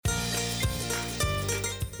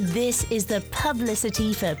This is the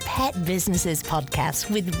Publicity for Pet Businesses podcast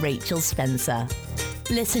with Rachel Spencer.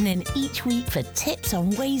 Listen in each week for tips on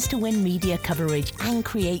ways to win media coverage and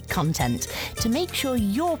create content to make sure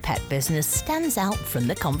your pet business stands out from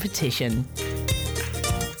the competition.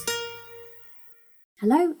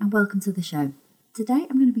 Hello and welcome to the show. Today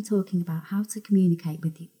I'm going to be talking about how to communicate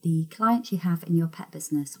with the clients you have in your pet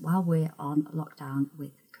business while we're on lockdown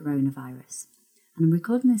with coronavirus. And I'm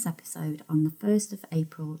recording this episode on the 1st of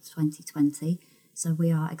April 2020, so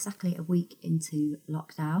we are exactly a week into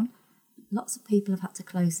lockdown. Lots of people have had to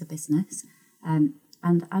close their business, and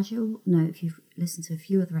as you'll know if you've listened to a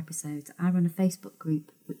few other episodes, I run a Facebook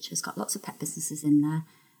group which has got lots of pet businesses in there,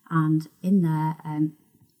 and in there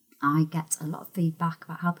I get a lot of feedback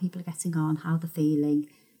about how people are getting on, how they're feeling,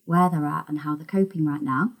 where they're at and how they're coping right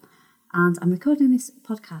now. And I'm recording this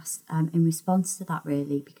podcast in response to that,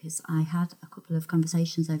 really, because I had a couple of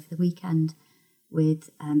conversations over the weekend with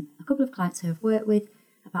a couple of clients who I've worked with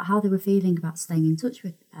about how they were feeling about staying in touch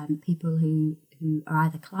with people who are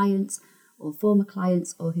either clients or former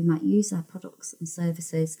clients or who might use their products and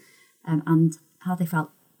services, and how they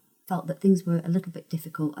felt that things were a little bit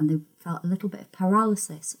difficult and they felt a little bit of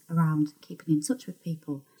paralysis around keeping in touch with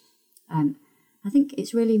people. I think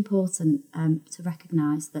it's really important to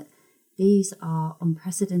recognise that these are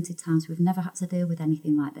unprecedented times. We've never had to deal with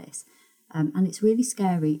anything like this. And it's really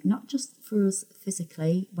scary, not just for us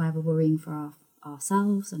physically, where we're worrying for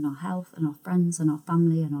ourselves and our health and our friends and our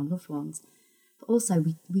family and our loved ones, but also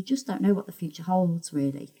we just don't know what the future holds,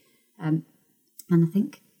 really. And I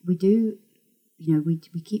think we do,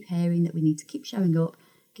 we keep hearing that we need to keep showing up,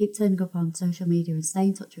 keep turning up on social media and stay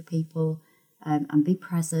in touch with people and be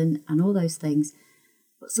present and all those things.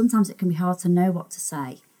 But sometimes it can be hard to know what to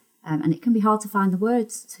say. And it can be hard to find the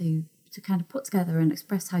words to kind of put together and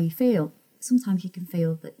express how you feel. Sometimes you can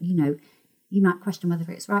feel that, you might question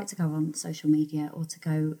whether it's right to go on social media or to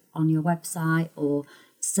go on your website or to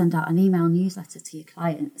send out an email newsletter to your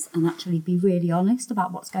clients and actually be really honest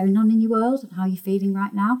about what's going on in your world and how you're feeling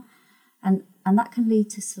right now. And that can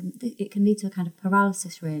lead to a kind of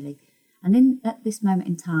paralysis, really. And at this moment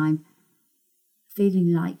in time,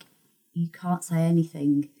 feeling like you can't say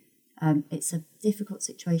anything, it's a difficult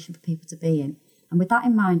situation for people to be in. And with that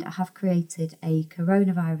in mind, I have created a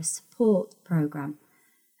coronavirus support programme.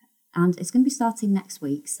 And it's going to be starting next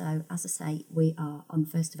week. So as I say, we are on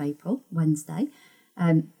 1st of April, Wednesday.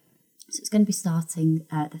 So it's going to be starting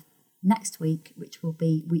the next week, which will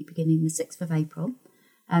be week beginning the 6th of April.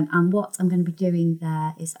 And what I'm going to be doing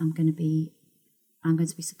there is I'm going to be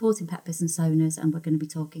supporting pet business owners, and we're going to be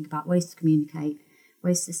talking about ways to communicate,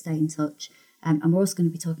 ways to stay in touch. And we're also going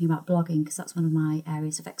to be talking about blogging, because that's one of my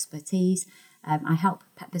areas of expertise. I help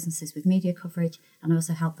pet businesses with media coverage, and I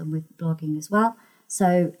also help them with blogging as well.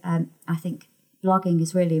 So I think blogging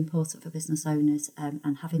is really important for business owners,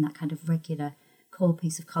 and having that kind of regular core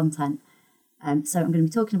piece of content. So I'm going to be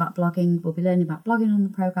talking about blogging. We'll be learning about blogging on the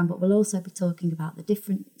programme, but we'll also be talking about the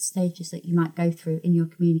different stages that you might go through in your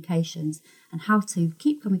communications and how to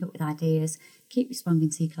keep coming up with ideas, keep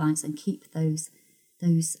responding to your clients, and keep those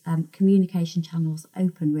communication channels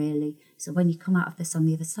open, really. So when you come out of this on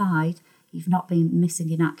the other side, you've not been missing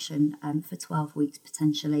in action for 12 weeks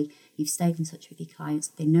potentially. You've stayed in touch with your clients.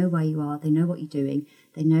 They know where you are. They know what you're doing.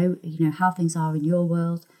 They know how things are in your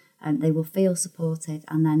world. They will feel supported,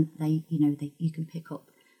 and then you can pick up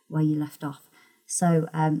where you left off. So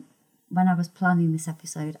when I was planning this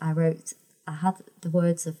episode, I had the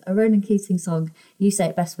words of a Ronan Keating song, "You Say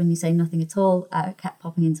It Best When You Say Nothing At All," kept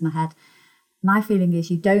popping into my head. My feeling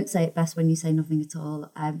is you don't say it best when you say nothing at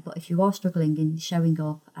all, but if you are struggling in showing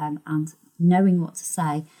up and knowing what to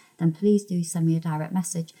say, then please do send me a direct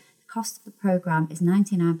message. The cost of the programme is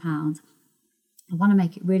 £99. I want to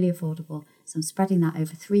make it really affordable, so I'm spreading that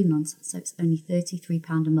over 3 months, so it's only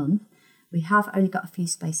 £33 a month. We have only got a few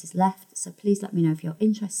spaces left, so please let me know if you're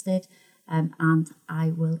interested, and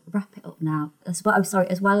I will wrap it up now. As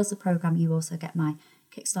well as the programme, you also get my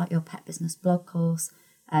Kickstart Your Pet Business blog course.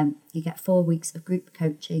 You get 4 weeks of group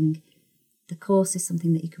coaching. The course is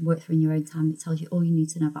something that you can work through in your own time. It tells you all you need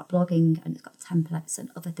to know about blogging, and it's got templates and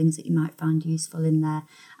other things that you might find useful in there.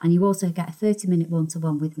 And you also get a 30-minute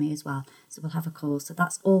one-to-one with me as well. So we'll have a call. So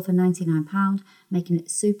that's all for £99, making it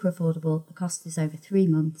super affordable. The cost is over 3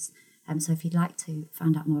 months. So if you'd like to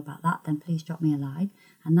find out more about that, then please drop me a line.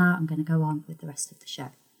 And now I'm going to go on with the rest of the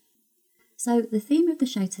show. So the theme of the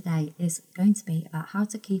show today is going to be about how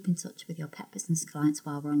to keep in touch with your pet business clients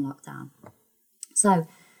while we're on lockdown. So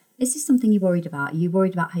is this something you're worried about? Are you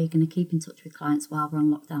worried about how you're going to keep in touch with clients while we're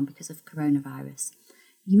on lockdown because of coronavirus?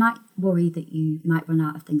 You might worry that you might run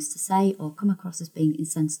out of things to say or come across as being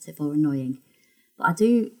insensitive or annoying. But I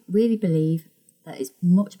do really believe that it's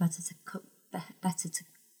much better to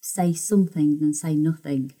say something than say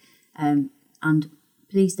nothing. And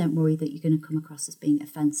please don't worry that you're going to come across as being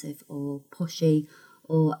offensive or pushy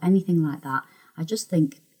or anything like that. I just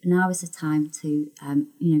think now is the time to,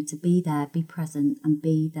 to be there, be present and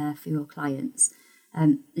be there for your clients.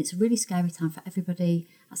 It's a really scary time for everybody.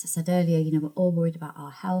 As I said earlier, we're all worried about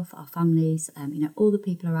our health, our families, all the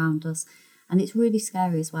people around us. And it's really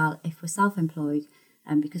scary as well if we're self-employed,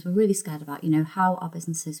 because we're really scared about, how our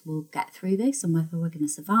businesses will get through this and whether we're going to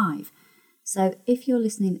survive. So if you're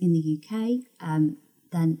listening in the UK,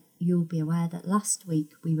 then you'll be aware that last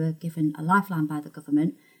week we were given a lifeline by the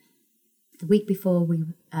government. The week before we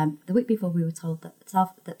were told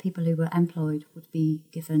that people who were employed would be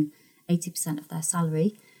given 80% of their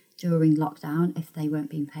salary during lockdown if they weren't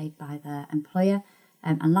being paid by their employer.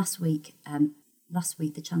 And last week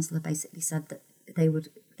the Chancellor basically said that they would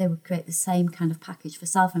create the same kind of package for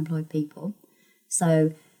self-employed people.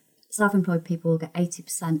 So self-employed people will get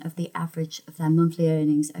 80% of the average of their monthly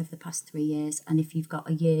earnings over the past 3 years. And if you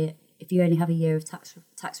only have a year of tax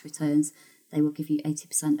returns, they will give you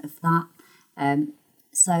 80% of that.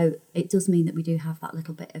 So it does mean that we do have that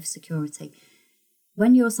little bit of security.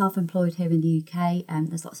 When you're self-employed here in the UK,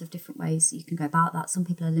 there's lots of different ways you can go about that. Some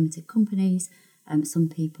people are limited companies, some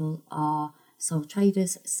people are sole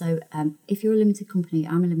traders. So if you're a limited company,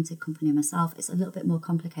 I'm a limited company myself, it's a little bit more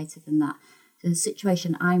complicated than that. So the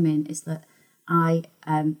situation I'm in is that I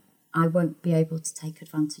won't be able to take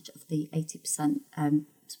advantage of the 80%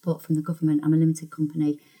 support from the government. I'm a limited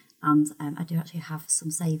company, and I do actually have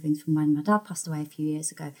some savings from when my dad passed away a few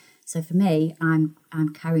years ago. So for me, I'm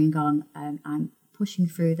carrying on. I'm pushing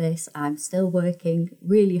through this. I'm still working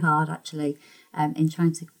really hard, actually, in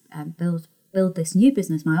trying to build this new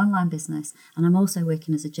business, my online business. And I'm also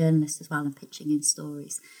working as a journalist as well and pitching in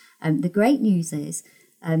stories. The great news is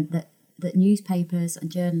that newspapers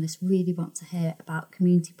and journalists really want to hear about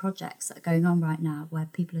community projects that are going on right now where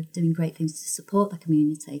people are doing great things to support the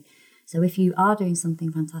community. So if you are doing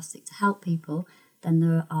something fantastic to help people, then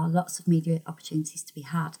there are lots of media opportunities to be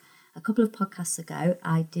had. A couple of podcasts ago,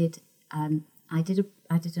 I did an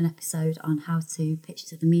episode on how to pitch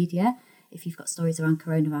to the media if you've got stories around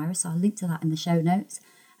coronavirus. So I'll link to that in the show notes.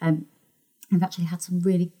 I've actually had some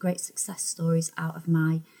really great success stories out of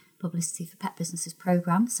my Publicity for Pet Businesses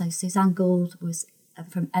programme. So Suzanne Gould was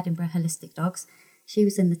from Edinburgh Holistic Dogs. She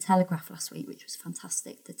was in the Telegraph last week, which was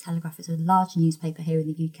fantastic. The Telegraph is a large newspaper here in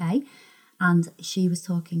the UK. And she was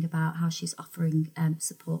talking about how she's offering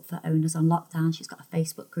support for owners on lockdown. She's got a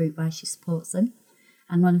Facebook group where she supports them.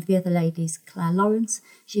 And one of the other ladies, Claire Lawrence,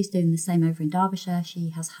 she's doing the same over in Derbyshire. She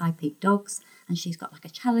has High Peak Dogs and she's got like a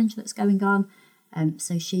challenge that's going on.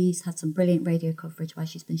 So she's had some brilliant radio coverage where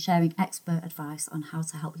she's been sharing expert advice on how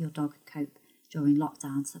to help your dog cope during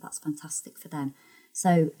lockdown. So that's fantastic for them.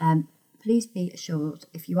 So please be assured,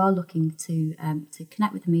 if you are looking to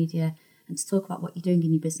connect with the media and to talk about what you're doing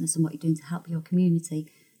in your business and what you're doing to help your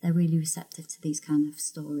community, they're really receptive to these kind of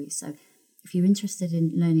stories. So if you're interested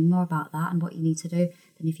in learning more about that and what you need to do,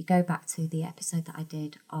 then if you go back to the episode that I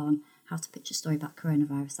did on how to pitch a story about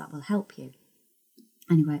coronavirus, that will help you.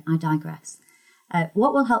 Anyway, I digress.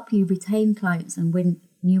 What will help you retain clients and win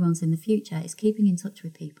new ones in the future is keeping in touch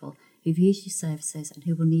with people who've used your services and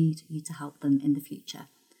who will need you to help them in the future.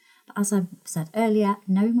 But as I said earlier,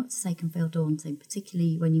 knowing what to say can feel daunting,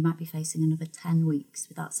 particularly when you might be facing another 10 weeks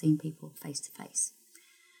without seeing people face to face.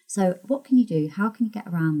 So what can you do? How can you get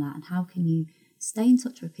around that? And how can you stay in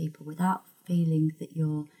touch with people without feeling that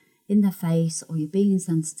you're in their face or you're being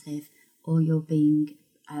insensitive or you're being,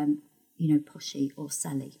 pushy or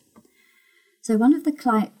selly? So one of the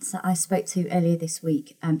clients that I spoke to earlier this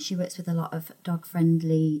week, she works with a lot of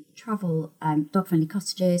dog-friendly travel, dog-friendly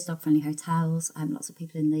cottages, dog-friendly hotels, lots of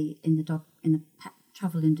people in the pet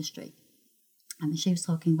travel industry. And she was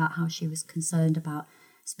talking about how she was concerned about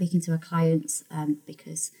speaking to her clients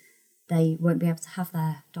because they won't be able to have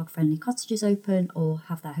their dog-friendly cottages open or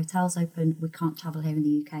have their hotels open. We can't travel here in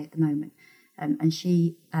the UK at the moment. And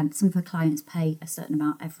she, some of her clients pay a certain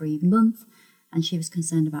amount every month, and she was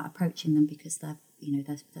concerned about approaching them because they're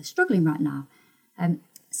struggling right now.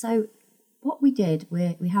 So what we did,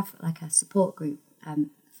 we have like a support group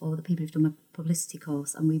for the people who've done a publicity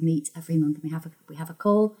course, and we meet every month and we have a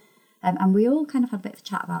call, and we all kind of had a bit of a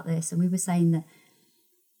chat about this, and we were saying that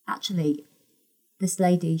actually this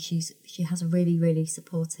lady, she has a really, really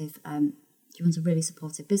supportive, she runs a really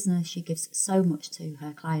supportive business. She gives so much to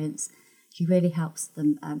her clients. She really helps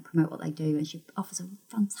them promote what they do, and she offers a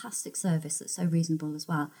fantastic service that's so reasonable as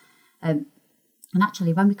well. And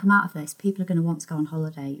actually, when we come out of this, people are going to want to go on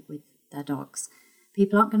holiday with their dogs.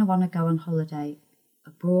 People aren't going to want to go on holiday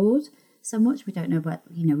abroad so much. We don't know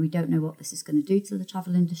we don't know what this is going to do to the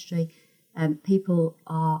travel industry. People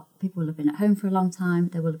will have been at home for a long time.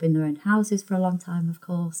 They will have been in their own houses for a long time, of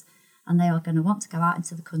course, and they are going to want to go out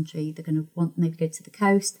into the country. They're going to want maybe go to the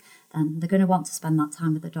coast, and they're going to want to spend that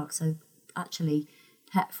time with the dog. So actually,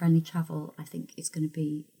 pet-friendly travel, I think, it's going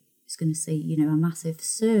to see a massive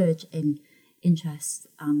surge in interest,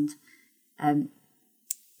 and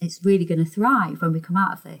it's really going to thrive when we come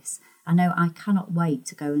out of this. I know I cannot wait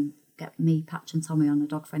to go and get me, Patch and Tommy on a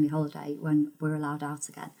dog-friendly holiday when we're allowed out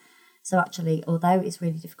again. So actually, although it's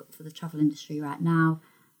really difficult for the travel industry right now,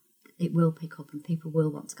 it will pick up and people will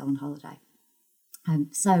want to go on holiday.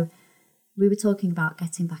 So we were talking about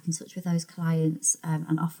getting back in touch with those clients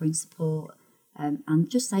and offering support and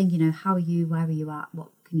just saying, how are you, where are you at, what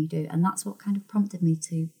can you do? And that's what kind of prompted me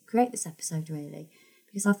to create this episode, really,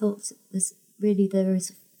 because I thought there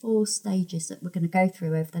is 4 stages that we're going to go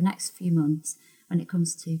through over the next few months when it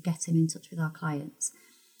comes to getting in touch with our clients.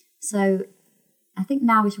 So I think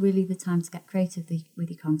now is really the time to get creative with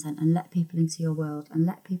your content and let people into your world and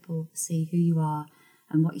let people see who you are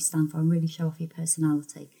and what you stand for and really show off your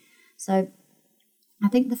personality. So I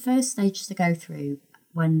think the first stage to go through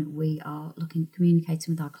when we are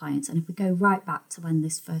communicating with our clients, and if we go right back to when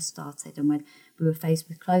this first started and when we were faced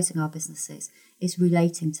with closing our businesses, is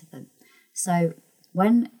relating to them. So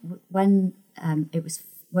when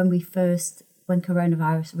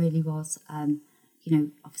coronavirus really was,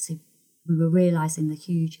 obviously we were realising the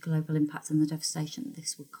huge global impact and the devastation that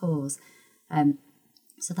this would cause.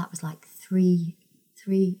 So that was like 3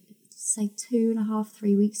 weeks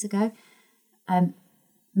ago.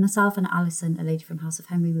 Myself and Alison, a lady from House of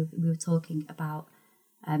Henry, we were talking about,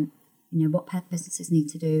 what pet businesses need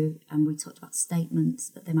to do. And we talked about statements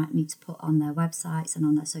that they might need to put on their websites and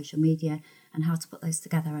on their social media and how to put those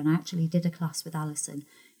together. And I actually did a class with Alison,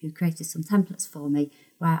 who created some templates for me,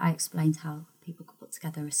 where I explained how people could put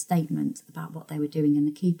together a statement about what they were doing and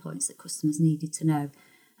the key points that customers needed to know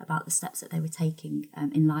about the steps that they were taking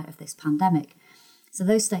in light of this pandemic. So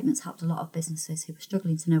those statements helped a lot of businesses who were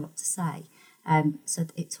struggling to know what to say. So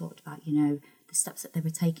it talked about, the steps that they were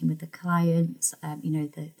taking with the clients,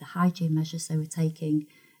 the hygiene measures they were taking,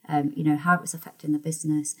 how it was affecting the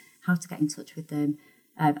business, how to get in touch with them,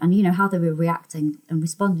 and, how they were reacting and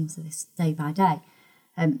responding to this day by day.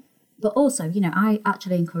 But also, I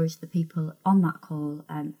actually encouraged the people on that call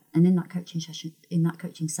and in that coaching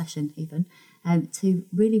session even, to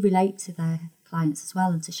really relate to their clients as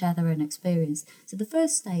well and to share their own experience. So the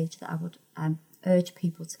first stage that I would urge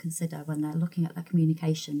people to consider when they're looking at their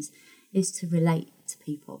communications is to relate to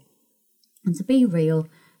people and to be real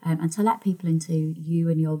and to let people into you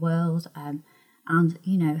and your world and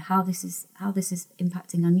how this is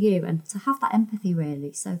impacting on you, and to have that empathy,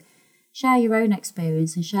 really. So share your own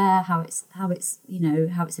experience and share how it's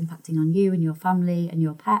impacting on you and your family and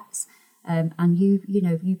your pets, and you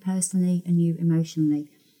personally and you emotionally.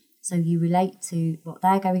 So you relate to what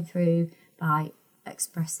they're going through by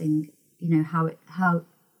expressing,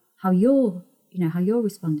 how you're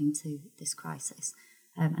responding to this crisis,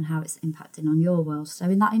 and how it's impacting on your world. So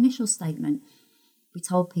in that initial statement, we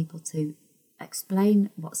told people to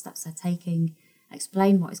explain what steps they're taking,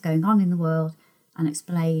 explain what is going on in the world, and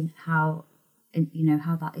explain how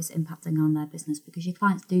that is impacting on their business, because your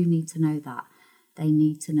clients do need to know that. They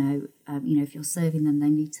need to know, if you're serving them,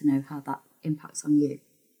 they need to know how that impacts on you.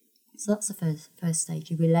 So that's the first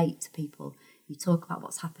stage. You relate to people. You talk about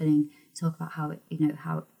what's happening. Talk about how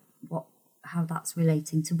how that's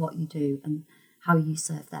relating to what you do and how you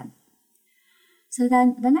serve them. So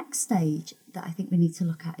then the next stage that I think we need to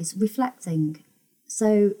look at is reflecting.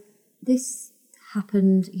 So this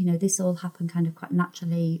happened, this all happened kind of quite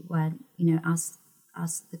naturally when,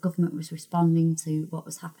 as the government was responding to what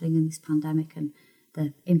was happening in this pandemic and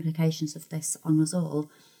the implications of this on us all,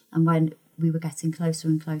 and when we were getting closer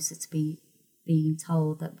and closer to being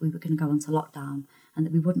told that we were going to go onto lockdown and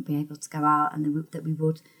that we wouldn't be able to go out, and that we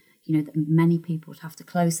would, that many people would have to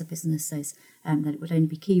close their businesses, and that it would only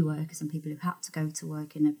be key workers and people who had to go to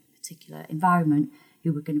work in a particular environment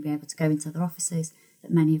who were going to be able to go into their offices,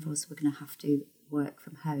 that many of us were going to have to work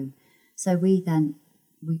from home. So we then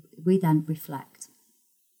reflect.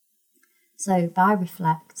 So by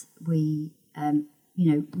reflect, we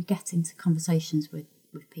get into conversations with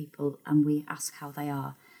people and we ask how they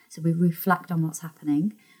are. So we reflect on what's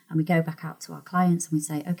happening and we go back out to our clients and we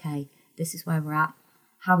say, okay, this is where we're at.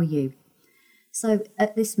 How are you? So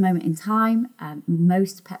at this moment in time,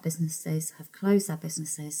 most pet businesses have closed their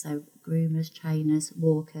businesses. So groomers, trainers,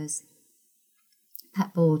 walkers,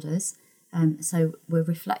 pet boarders. So we're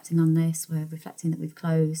reflecting on this. We're reflecting that we've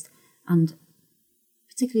closed. And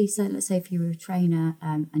particularly, so let's say if you're a trainer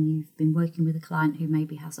and you've been working with a client who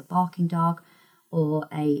maybe has a barking dog or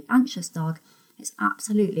a anxious dog, it's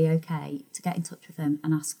absolutely okay to get in touch with them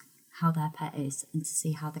and ask how their pet is and to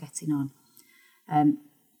see how they're getting on.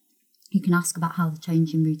 You can ask about how the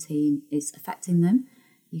change in routine is affecting them.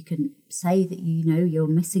 You can say that you're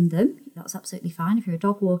missing them. That's absolutely fine. If you're a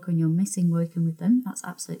dog walker and you're missing working with them, that's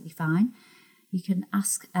absolutely fine. You can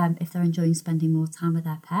ask if they're enjoying spending more time with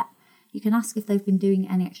their pet. You can ask if they've been doing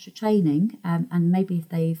any extra training and maybe if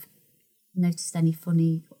they've noticed any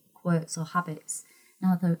funny quirks or habits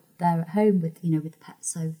now that they're at home with the pet,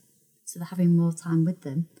 so they're having more time with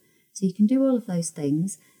them. So you can do all of those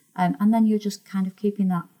things, and then you're just kind of keeping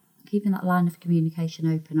that line of communication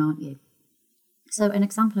open, aren't you? So an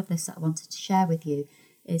example of this that I wanted to share with you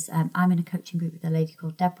is I'm in a coaching group with a lady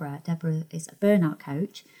called Deborah. Deborah is a burnout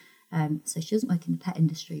coach, so she doesn't work in the pet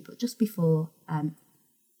industry, but just before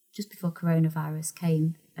coronavirus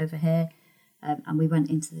came over here and we went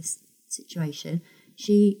into this situation,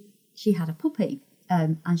 she had a puppy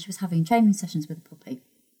and she was having training sessions with the puppy.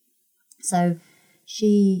 So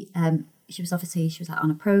she was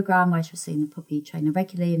on a program where she was seeing the puppy trainer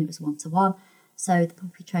regularly, and it was one-to-one. So the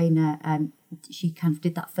puppy trainer, she kind of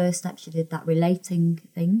did that first step. She did that relating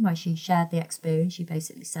thing where she shared the experience. She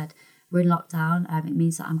basically said, "We're in lockdown. It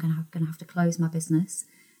means that I'm going to have to close my business.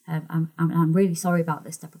 I'm really sorry about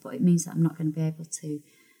this, Deborah, but it means that I'm not going to be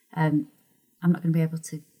able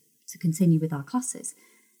to continue with our classes."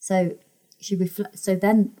 So So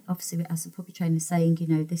then, obviously, as the puppy trainer is saying,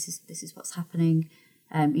 this is what's happening.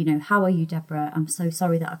 How are you, Deborah? I'm so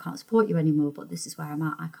sorry that I can't support you anymore, but this is where I'm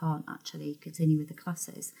at. I can't actually continue with the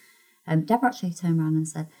classes. Deborah actually turned around and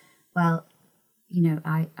said, "Well,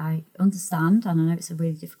 I understand, and I know it's a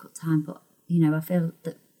really difficult time, but I feel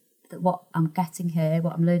that what I'm getting here,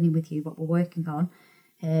 what I'm learning with you, what we're working on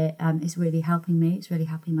here, is really helping me. It's really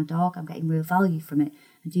helping my dog. I'm getting real value from it.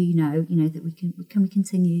 And do you know that can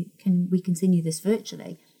we continue this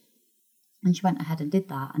virtually?" And she went ahead and did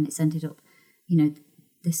that, and it's ended up,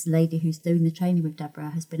 this lady who's doing the training with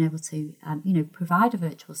Deborah has been able to, provide a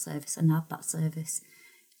virtual service and add that service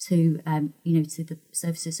to, to the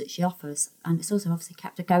services that she offers. And it's also obviously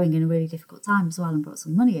kept her going in a really difficult time as well and brought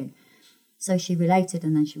some money in. So she related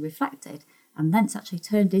and then she reflected. And then it's actually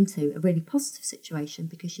turned into a really positive situation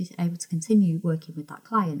because she's able to continue working with that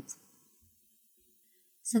client.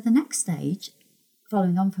 So the next stage,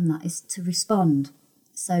 following on from that, is to respond.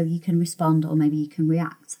 So you can respond or maybe you can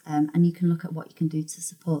react, and you can look at what you can do to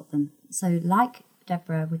support them. So like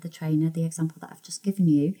Deborah with the trainer, the example that I've just given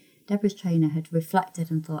you, Deborah's trainer had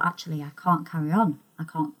reflected and thought, actually, I can't carry on. I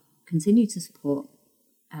can't continue to support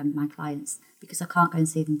my clients because I can't go and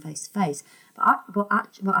see them face to face. But what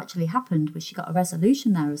actually happened was she got a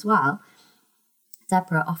resolution there as well.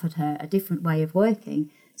 Deborah offered her a different way of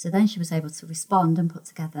working. So then she was able to respond and put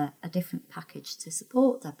together a different package to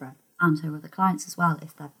support Deborah and her other clients as well,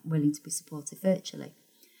 if they're willing to be supported virtually.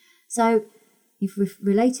 So you've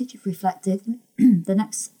related, you've reflected. The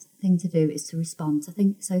next thing to do is to respond. So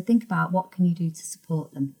think about what can you do to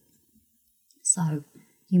support them. So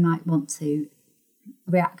you might want to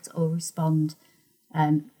react or respond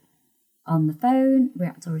on the phone,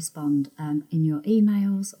 react or respond in your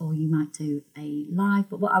emails, or you might do a live.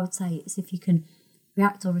 But what I would say is if you can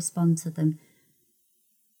react or respond to them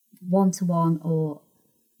one-to-one, or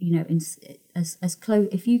as close,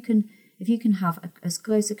 if you can have as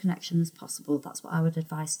close a connection as possible, that's what I would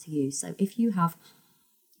advise to you. So if you have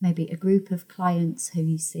maybe a group of clients who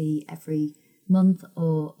you see every month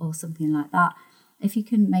or something like that, if you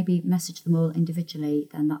can maybe message them all individually,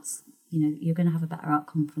 then that's, you're going to have a better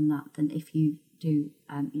outcome from that than if you do,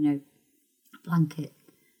 a blanket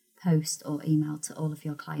post or email to all of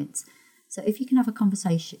your clients. So if you can have a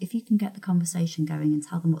conversation, if you can get the conversation going and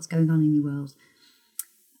tell them what's going on in your world,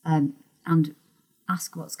 and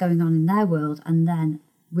ask what's going on in their world, and then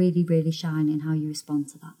really, really shine in how you respond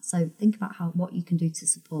to that. So think about what you can do to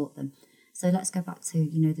support them. So let's go back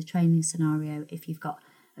to, the training scenario. If you've got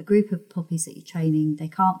a group of puppies that you're training, they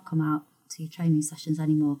can't come out to your training sessions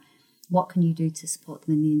anymore. What can you do to support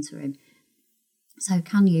them in the interim? So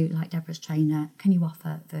can you, like Deborah's trainer, can you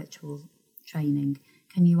offer virtual training?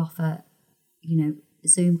 Can you offer,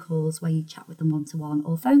 Zoom calls where you chat with them one-to-one,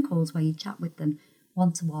 or phone calls where you chat with them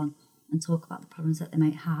one-to-one and talk about the problems that they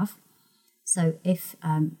might have? So if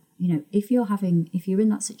you're in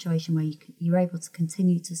that situation where you're able to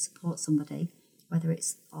continue to support somebody, whether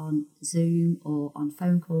it's on Zoom or on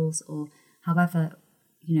phone calls or however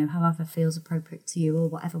feels appropriate to you, or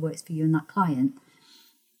whatever works for you and that client,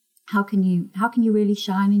 how can you really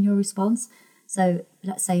shine in your response? So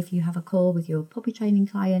let's say if you have a call with your puppy training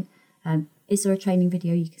client Is there a training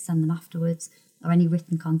video you can send them afterwards, or any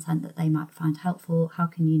written content that they might find helpful? How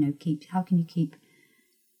can you keep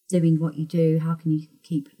doing what you do? How can you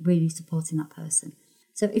keep really supporting that person?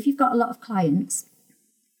 So if you've got a lot of clients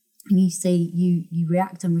and you see you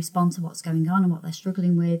react and respond to what's going on and what they're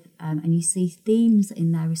struggling with, and you see themes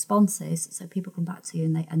in their responses, so people come back to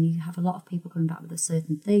you and you have a lot of people coming back with a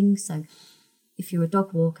certain thing. So if you're a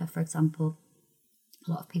dog walker, for example,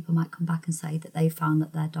 a lot of people might come back and say that they found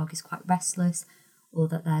that their dog is quite restless, or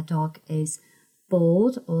that their dog is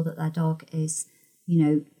bored, or that their dog is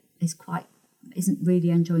isn't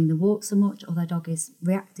really enjoying the walk so much, or their dog is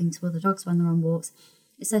reacting to other dogs when they're on walks.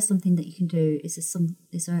 Is there something that you can do? Is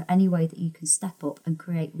there any way that you can step up and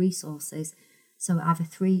create resources, so either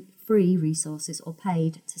free resources or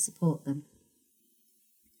paid, to support them?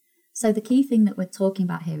 So the key thing that we're talking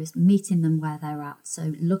about here is meeting them where they're at.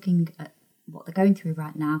 So looking at what they're going through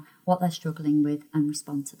right now, what they're struggling with, and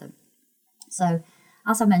respond to them. So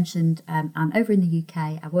as I mentioned, I'm over in the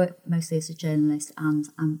UK. I work mostly as a journalist, and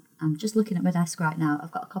I'm just looking at my desk right now.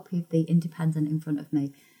 I've got a copy of The Independent in front of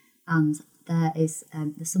me, and there's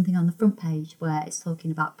something on the front page where it's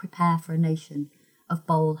talking about prepare for a nation of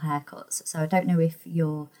bowl haircuts. So I don't know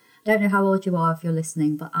how old you are if you're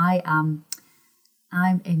listening, but I'm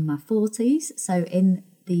in my 40s. So in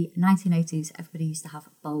the 1980s, everybody used to have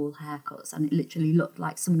bowl haircuts, and it literally looked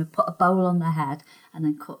like someone had put a bowl on their head and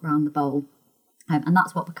then cut round the bowl. And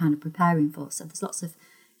that's what we're kind of preparing for. So there's lots of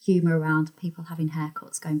humour around people having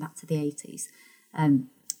haircuts going back to the 80s.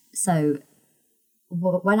 So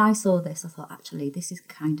when I saw this, I thought, actually, this is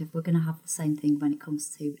we're going to have the same thing when it comes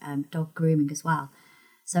to dog grooming as well.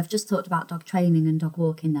 So I've just talked about dog training and dog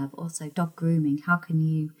walking there, but also dog grooming. How can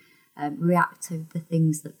you react to the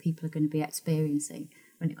things that people are going to be experiencing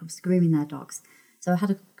when it comes to grooming their dogs? So I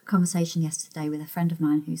had a conversation yesterday with a friend of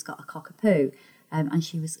mine who's got a cockapoo, and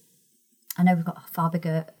I know we've got far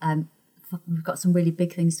bigger, we've got some really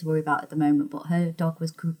big things to worry about at the moment, but her dog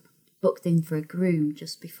was booked in for a groom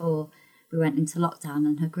just before we went into lockdown,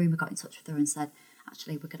 and her groomer got in touch with her and said,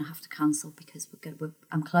 actually, we're going to have to cancel because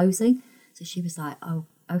I'm closing. So she was like, oh,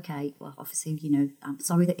 okay, well, obviously, I'm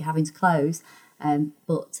sorry that you're having to close,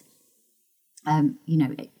 but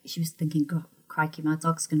she was thinking, God, crikey, my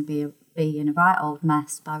dog's going to be in a right old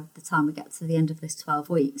mess by the time we get to the end of this 12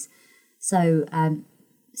 weeks. So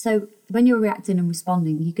when you're reacting and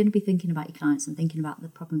responding, you're going to be thinking about your clients and thinking about the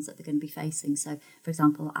problems that they're going to be facing. So, for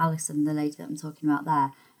example, Alison, the lady that I'm talking about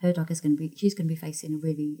there, her dog she's going to be facing a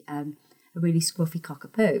really scruffy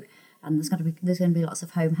cockapoo, and there's going to be lots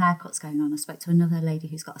of home haircuts going on. I spoke to another lady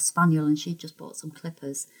who's got a spaniel, and she just bought some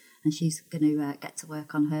clippers, and she's going to get to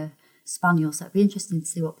work on her spaniel. So it'd be interesting to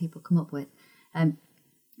see what people come up with.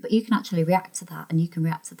 But you can actually react to that, and you can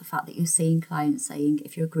react to the fact that you're seeing clients saying,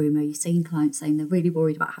 if you're a groomer, you're seeing clients saying they're really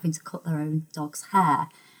worried about having to cut their own dog's hair,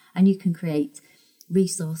 and you can create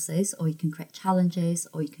resources, or you can create challenges,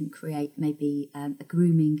 or you can create maybe a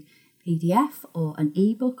grooming PDF or an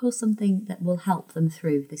ebook or something that will help them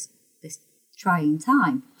through this trying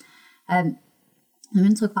time. I'm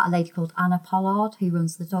going to talk about a lady called Anna Pollard who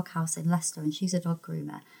runs the Dog House in Leicester, and she's a dog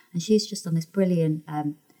groomer, and she's just done this brilliant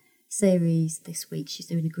series this week. She's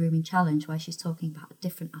doing a grooming challenge where she's talking about a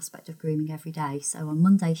different aspect of grooming every day. So on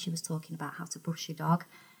Monday she was talking about how to brush your dog.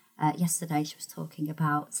 Yesterday she was talking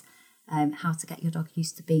about how to get your dog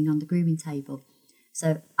used to being on the grooming table.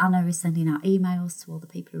 So Anna is sending out emails to all the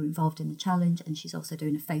people who are involved in the challenge, and she's also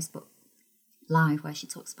doing a Facebook Live where she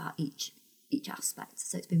talks about each aspect.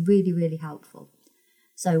 So it's been really, really helpful.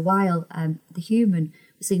 So while we're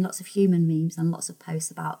seeing lots of human memes and lots of posts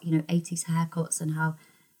about 80s haircuts and how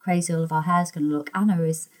crazy all of our hair is going to look, Anna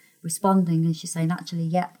is responding, and she's saying, actually,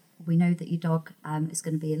 yep, we know that your dog is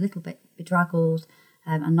going to be a little bit bedraggled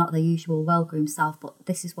and not their usual well-groomed self, but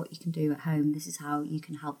this is what you can do at home. This is how you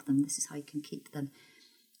can help them. This is how you can keep them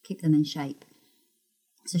in shape.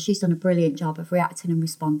 So she's done a brilliant job of reacting and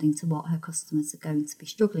responding to what her customers are going to be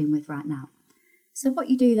struggling with right now. So what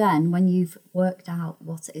you do then, when you've worked out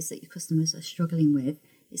what it is that your customers are struggling with,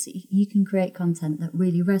 is that you can create content that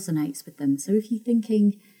really resonates with them. So if you're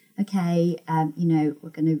thinking, okay, we're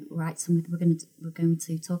going to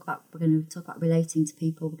talk about relating to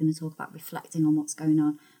people. We're going to talk about reflecting on what's going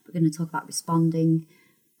on. We're going to talk about responding.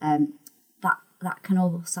 That can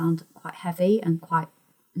all sound quite heavy and quite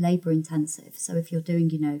labour intensive. So if you're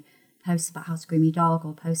doing, posts about how to groom your dog,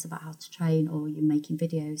 or posts about how to train, or you're making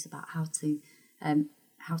videos about how to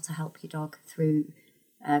help your dog through,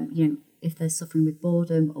 if they're suffering with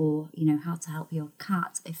boredom, or how to help your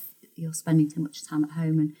cat if you're spending too much time at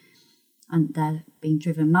home and they're being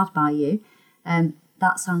driven mad by you,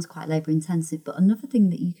 that sounds quite labour intensive, but another thing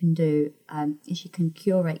that you can do is you can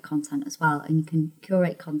curate content as well, and you can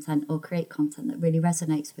curate content or create content that really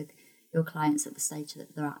resonates with your clients at the stage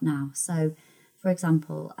that they're at now. So, for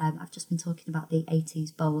example, I've just been talking about the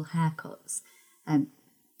 80s bowl haircuts.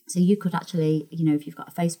 So you could actually, if you've got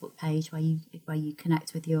a Facebook page where you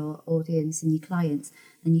connect with your audience and your clients,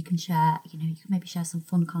 then you can share, you can maybe share some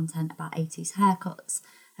fun content about 80s haircuts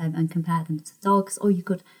and compare them to dogs, or you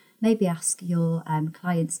could maybe ask your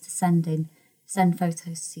clients to send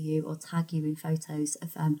photos to you or tag you in photos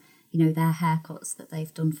of their haircuts that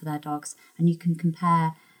they've done for their dogs, and you can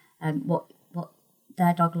compare what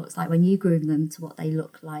their dog looks like when you groom them to what they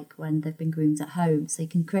look like when they've been groomed at home. So you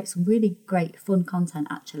can create some really great fun content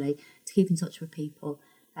actually to keep in touch with people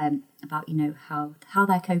about how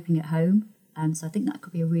they're coping at home. So I think that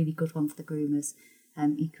could be a really good one for the groomers.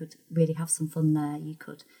 You could really have some fun there. You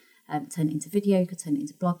could turn it into video, you could turn it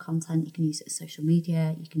into blog content, you can use it as social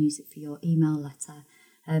media, you can use it for your email letter,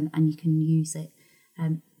 and you can use it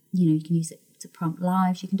you can use it to prompt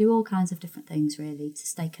lives. You can do all kinds of different things really to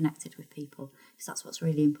stay connected with people, because that's what's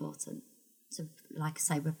really important. So like I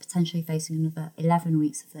say, we're potentially facing another 11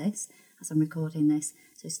 weeks of this as I'm recording this,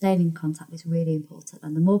 so staying in contact is really important,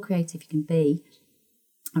 and the more creative you can be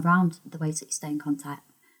around the ways that you stay in contact,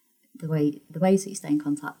 the ways that you stay in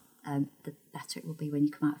contact, the better it will be when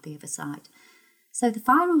you come out of the other side. So the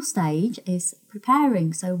final stage is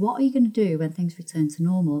preparing. So what are you going to do when things return to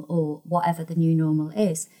normal, or whatever the new normal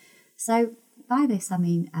is? So by this, I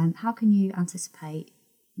mean, how can you anticipate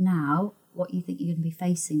now what you think you're going to be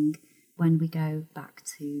facing when we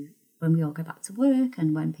all go back to work,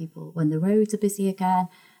 and when the roads are busy again,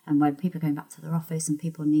 and when people are going back to their office and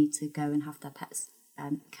people need to go and have their pets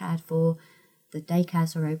cared for, the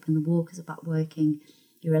daycares are open, the walkers are back working,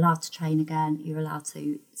 you're allowed to train again, you're allowed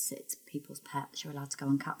to sit people's pets, you're allowed to go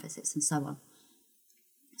on cat visits and so on.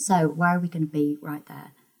 So where are we going to be right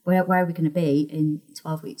there? Where are we going to be in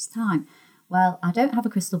 12 weeks' time? Well, I don't have a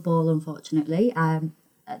crystal ball, unfortunately.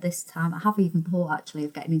 At this time, I have even thought actually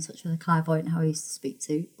of getting in touch with a clairvoyant who I used to speak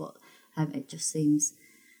to, but it just seems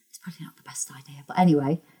it's probably not the best idea. But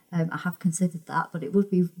anyway, I have considered that, but it would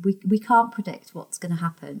be, we can't predict what's going to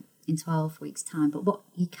happen in 12 weeks' time. But what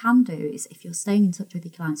you can do is, if you're staying in touch with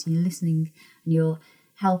your clients and you're listening and you're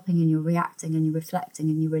helping and you're reacting and you're reflecting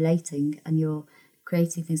and you're relating and you're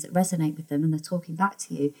creating things that resonate with them and they're talking back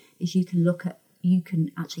to you, is you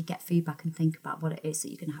can actually get feedback and think about what it is that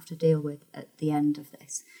you're going to have to deal with at the end of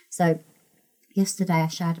this. So yesterday I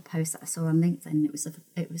shared a post that I saw on LinkedIn.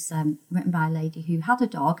 It was written by a lady who had a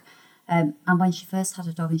dog, and when she first had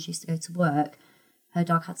a dog and she used to go to work, her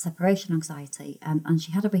dog had separation anxiety, and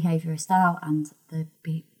she had a behaviourist out, and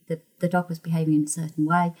the dog was behaving in a certain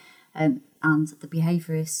way, and the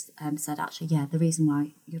behaviourist said, actually, yeah, the reason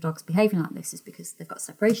why your dog's behaving like this is because they've got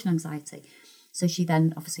separation anxiety. So she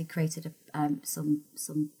then obviously created some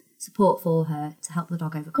support for her to help the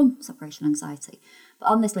dog overcome separation anxiety. But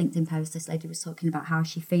on this LinkedIn post, this lady was talking about how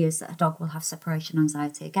she fears that her dog will have separation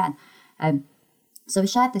anxiety again. So I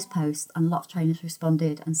shared this post, and a lot of trainers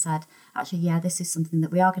responded and said, actually, yeah, this is something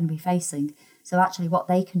that we are going to be facing. So actually what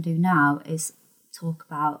they can do now is talk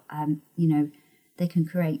about, they can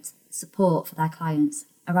create support for their clients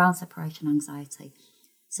around separation anxiety.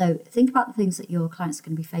 So think about the things that your clients are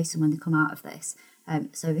going to be facing when they come out of this.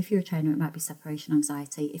 So if you're a trainer, it might be separation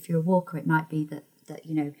anxiety. If you're a walker, it might be that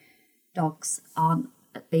dogs aren't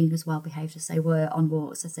being as well behaved as they were on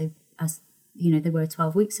walks as they were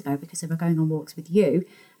 12 weeks ago, because they were going on walks with you,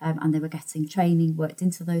 and they were getting training worked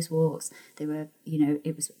into those walks. They were,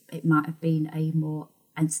 it might have been a more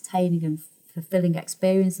entertaining and fulfilling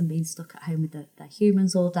experience than being stuck at home with their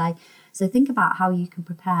humans all day. So think about how you can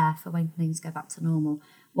prepare for when things go back to normal.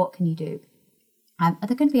 What can you do? Are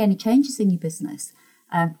there going to be any changes in your business?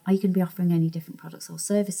 Are you going to be offering any different products or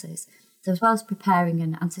services? So as well as preparing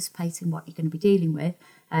and anticipating what you're going to be dealing with,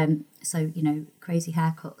 crazy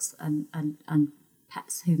haircuts and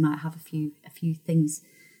pets who might have a few things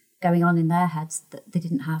going on in their heads that they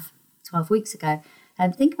didn't have 12 weeks ago.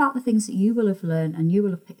 Think about the things that you will have learned and you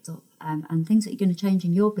will have picked up, and things that you're going to change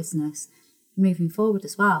in your business moving forward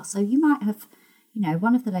as well. So you might have,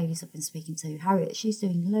 one of the ladies I've been speaking to, Harriet, she's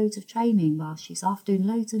doing loads of training while she's off, doing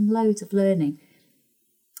loads and loads of learning.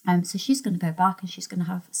 So she's going to go back and she's going to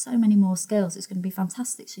have so many more skills. It's going to be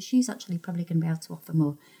fantastic. So she's actually probably going to be able to offer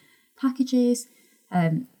more packages,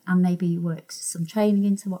 and maybe work some training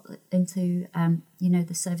into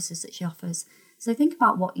the services that she offers. So think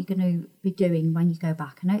about what you're going to be doing when you go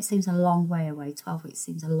back. I know it seems a long way away. 12 weeks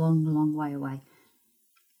seems a long, long way away.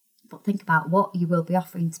 But think about what you will be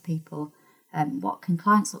offering to people. What can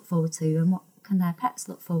clients look forward to, and what can their pets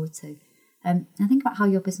look forward to? And think about how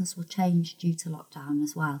your business will change due to lockdown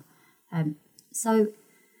as well. So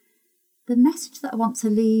the message that I want to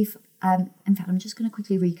leave, in fact, I'm just going to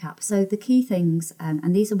quickly recap. So the key things,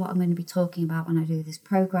 and these are what I'm going to be talking about when I do this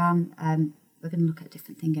programme. We're going to look at a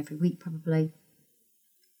different thing every week probably.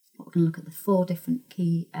 But we're going to look at the 4 different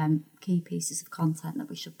key pieces of content that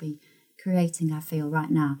we should be creating, I feel,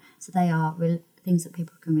 right now. So they are things that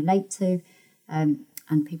people can relate to,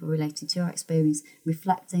 and people relating to your experience,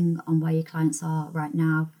 reflecting on where your clients are right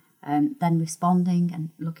now, then responding and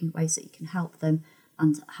looking at ways that you can help them,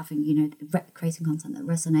 and having, creating content that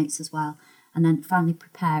resonates as well. And then finally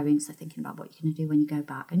preparing, so thinking about what you're going to do when you go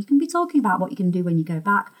back. And you can be talking about what you can do when you go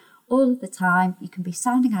back all of the time. You can be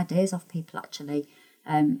sounding ideas off people actually.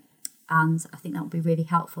 And I think that would be really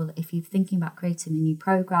helpful if you're thinking about creating a new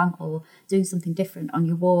program or doing something different on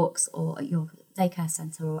your walks or at your daycare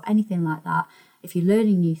centre or anything like that. If you're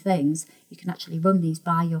learning new things, you can actually run these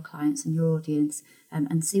by your clients and your audience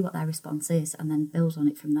and see what their response is and then build on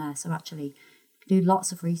it from there. So actually do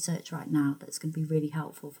lots of research right now that's going to be really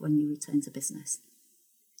helpful for when you return to business.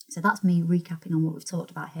 So that's me recapping on what we've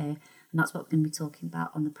talked about here, and that's what we're going to be talking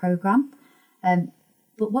about on the programme.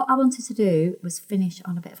 But what I wanted to do was finish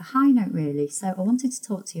on a bit of a high note, really. So I wanted to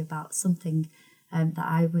talk to you about something that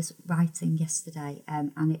I was writing yesterday,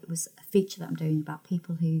 and it was a feature that I'm doing about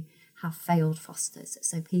people who have failed fosters.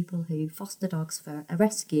 So people who foster dogs for a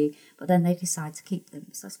rescue, but then they decide to keep them.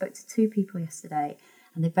 So I spoke to 2 people yesterday,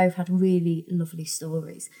 and they both had really lovely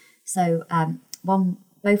stories. So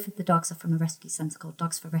both of the dogs are from a rescue centre called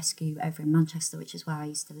Dogs for Rescue over in Manchester, which is where I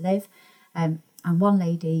used to live. And one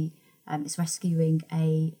lady is rescuing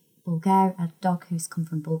a dog who's come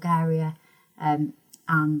from Bulgaria,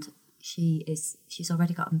 and she's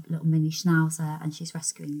already got a little mini schnauzer, and she's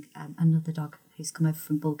rescuing another dog who's come over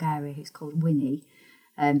from Bulgaria who's called Winnie.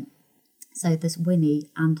 So there's Winnie,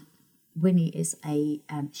 and Winnie is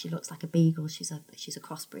she looks like a beagle. She's a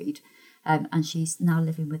crossbreed, and she's now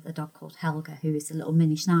living with a dog called Helga, who is a little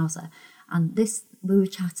mini schnauzer. And we were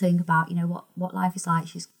chatting about what life is like.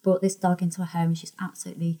 She's brought this dog into her home. She's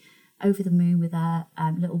absolutely over the moon with her.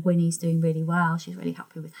 Little Winnie's doing really well. She's really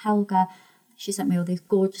happy with Helga. She sent me all these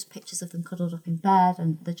gorgeous pictures of them cuddled up in bed,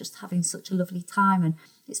 and they're just having such a lovely time. And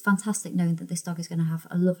it's fantastic knowing that this dog is going to have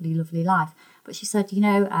a lovely, lovely life. But she said,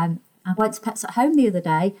 I went to Pets at Home the other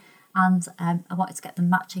day, and I wanted to get them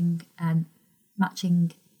matching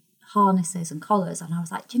harnesses and collars. And I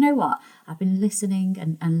was like, do you know what? I've been listening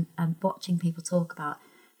and watching people talk about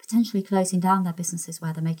potentially closing down their businesses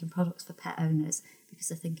where they're making products for pet owners, because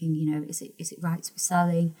they're thinking, is it right to be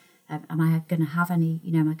selling? Am I going to have any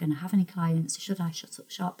clients? Should I shut up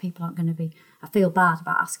shop? People aren't going to be. I feel bad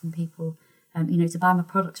about asking people, to buy my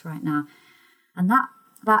products right now. And that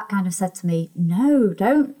kind of said to me, no,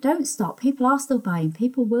 don't stop. People are still buying.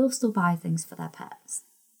 People will still buy things for their pets.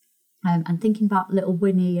 And thinking about little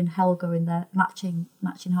Winnie and Helga in their matching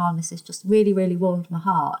harnesses just really, really warmed my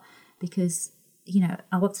heart, because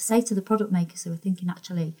I want to say to the product makers who are thinking,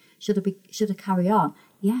 actually, should I carry on?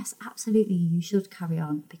 Yes, absolutely, you should carry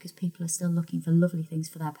on, because people are still looking for lovely things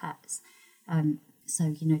for their pets.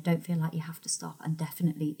 So, don't feel like you have to stop. And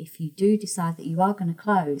definitely, if you do decide that you are going to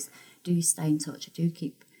close, do stay in touch. Do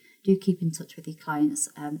keep in touch with your clients,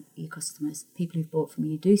 your customers, people who've bought from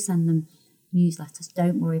you. Do send them newsletters.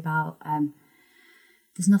 Don't worry about.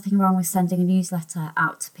 There's nothing wrong with sending a newsletter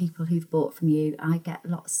out to people who've bought from you. I get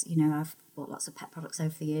lots. I've bought lots of pet products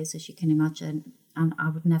over the years, as you can imagine, and I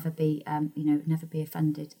would never be, never be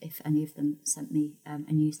offended if any of them sent me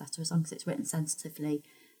a newsletter, as long as it's written sensitively.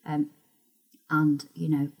 And I'm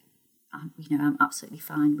absolutely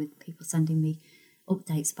fine with people sending me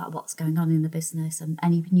updates about what's going on in the business and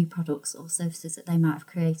any new products or services that they might have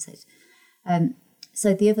created.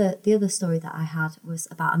 So the other story that I had was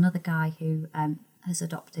about another guy who has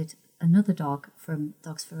adopted another dog from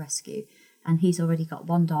Dogs for Rescue, and he's already got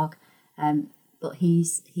one dog, but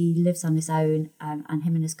he lives on his own, and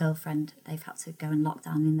him and his girlfriend, they've had to go and lock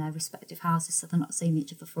down in their respective houses, so they're not seeing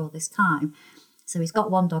each other for all this time. So he's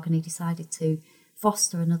got one dog, and he decided to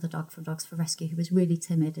foster another dog from Dogs for Rescue who was really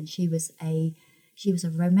timid, and she was a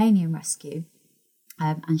Romanian rescue,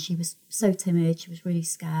 and she was so timid. She was really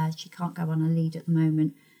scared. She can't go on a lead at the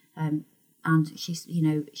moment, and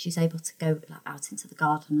she's able to go out into the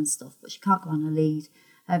garden and stuff, but she can't go on a lead.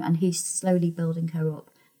 And he's slowly building her up,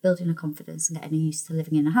 building her confidence and getting her used to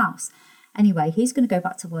living in a house. Anyway, he's going to go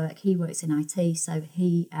back to work. He works in IT, so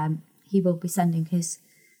he will be sending his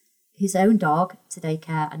own dog to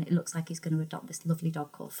daycare, and it looks like he's going to adopt this lovely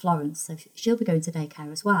dog called Florence. So she'll be going to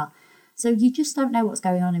daycare as well. So you just don't know what's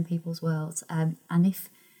going on in people's worlds. And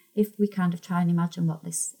if we kind of try and imagine what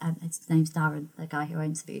his name's Darren, the guy who I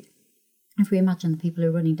interviewed, if we imagine the people who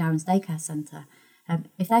are running Darren's daycare centre,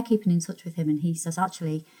 if they're keeping in touch with him and he says,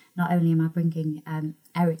 actually, not only am I bringing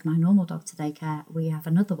Eric, my normal dog, to daycare, we have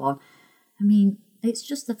another one. I mean, it's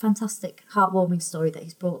just a fantastic, heartwarming story that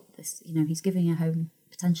he's brought this, he's giving a home,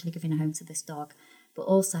 potentially giving a home to this dog, but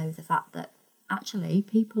also the fact that actually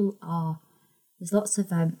there's lots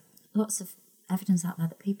of evidence out there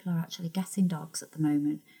that people are actually getting dogs at the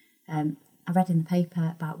moment. I read in the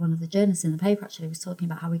paper about one of the journalists in the paper actually was talking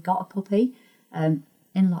about how he got a puppy in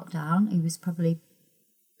lockdown. He was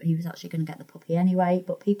actually going to get the puppy anyway,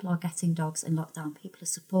 but people are getting dogs in lockdown. People are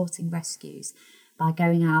supporting rescues by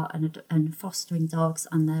going out and fostering dogs,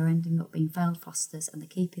 and they're ending up being failed fosters and they're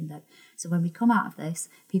keeping them. So when we come out of this,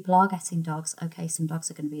 people are getting dogs. Okay, some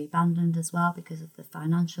dogs are going to be abandoned as well because of the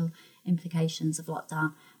financial implications of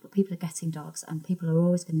lockdown, but people are getting dogs and people are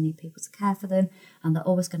always going to need people to care for them, and they're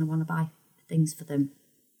always going to want to buy things for them.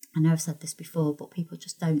 I know I've said this before, but people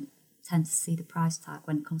just don't tend to see the price tag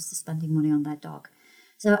when it comes to spending money on their dog.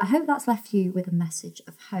 So I hope that's left you with a message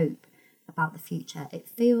of hope about the future. It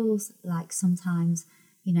feels like sometimes,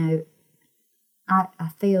 I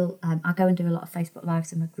feel, I go and do a lot of Facebook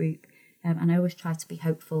Lives in my group, and I always try to be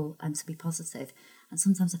hopeful and to be positive. And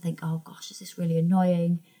sometimes I think, oh gosh, is this really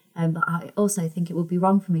annoying? But I also think it would be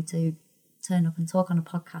wrong for me to turn up and talk on a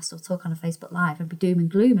podcast or talk on a Facebook Live and be doom and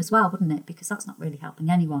gloom as well, wouldn't it? Because that's not really helping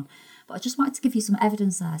anyone. But I just wanted to give you some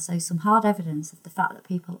evidence there, so some hard evidence of the fact that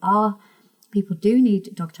people do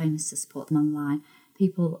need dog trainers to support them online.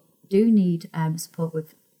 People do need support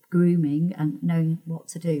with grooming and knowing what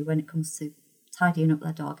to do when it comes to tidying up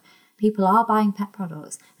their dog. People are buying pet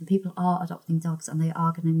products and people are adopting dogs, and they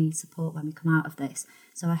are going to need support when we come out of this.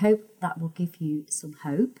 So I hope that will give you some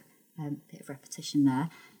hope. Bit of repetition there.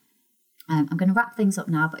 I'm going to wrap things up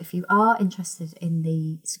now, but if you are interested in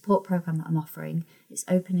the support program that I'm offering, it's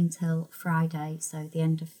open until Friday, so the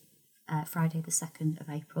end of Friday the 2nd of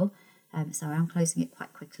April. So I'm closing it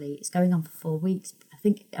quite quickly. It's going on for 4 weeks. I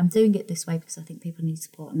think I'm doing it this way because I think people need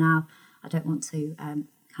support now. I don't want to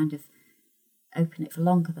kind of open it for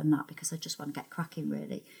longer than that because I just want to get cracking,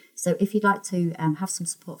 really. So if you'd like to have some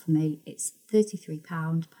support from me, it's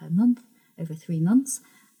 £33 per month over 3 months.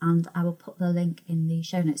 And I will put the link in the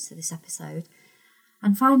show notes to this episode.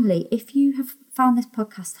 And finally, if you have found this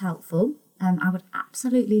podcast helpful, I would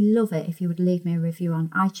absolutely love it if you would leave me a review on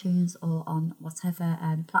iTunes or on whatever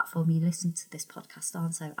platform you listen to this podcast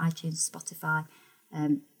on, so iTunes, Spotify,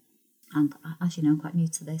 and as you know, I'm quite new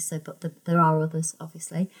to this, but there are others,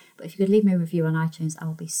 obviously. But if you could leave me a review on iTunes, I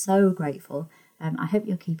will be so grateful. I hope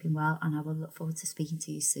you're keeping well, and I will look forward to speaking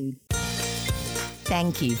to you soon.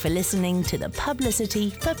 Thank you for listening to the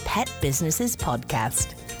Publicity for Pet Businesses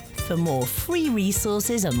podcast. For more free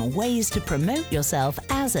resources and ways to promote yourself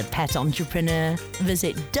as a pet entrepreneur,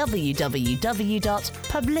 visit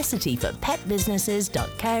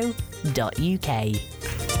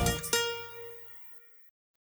www.publicityforpetbusinesses.co.uk.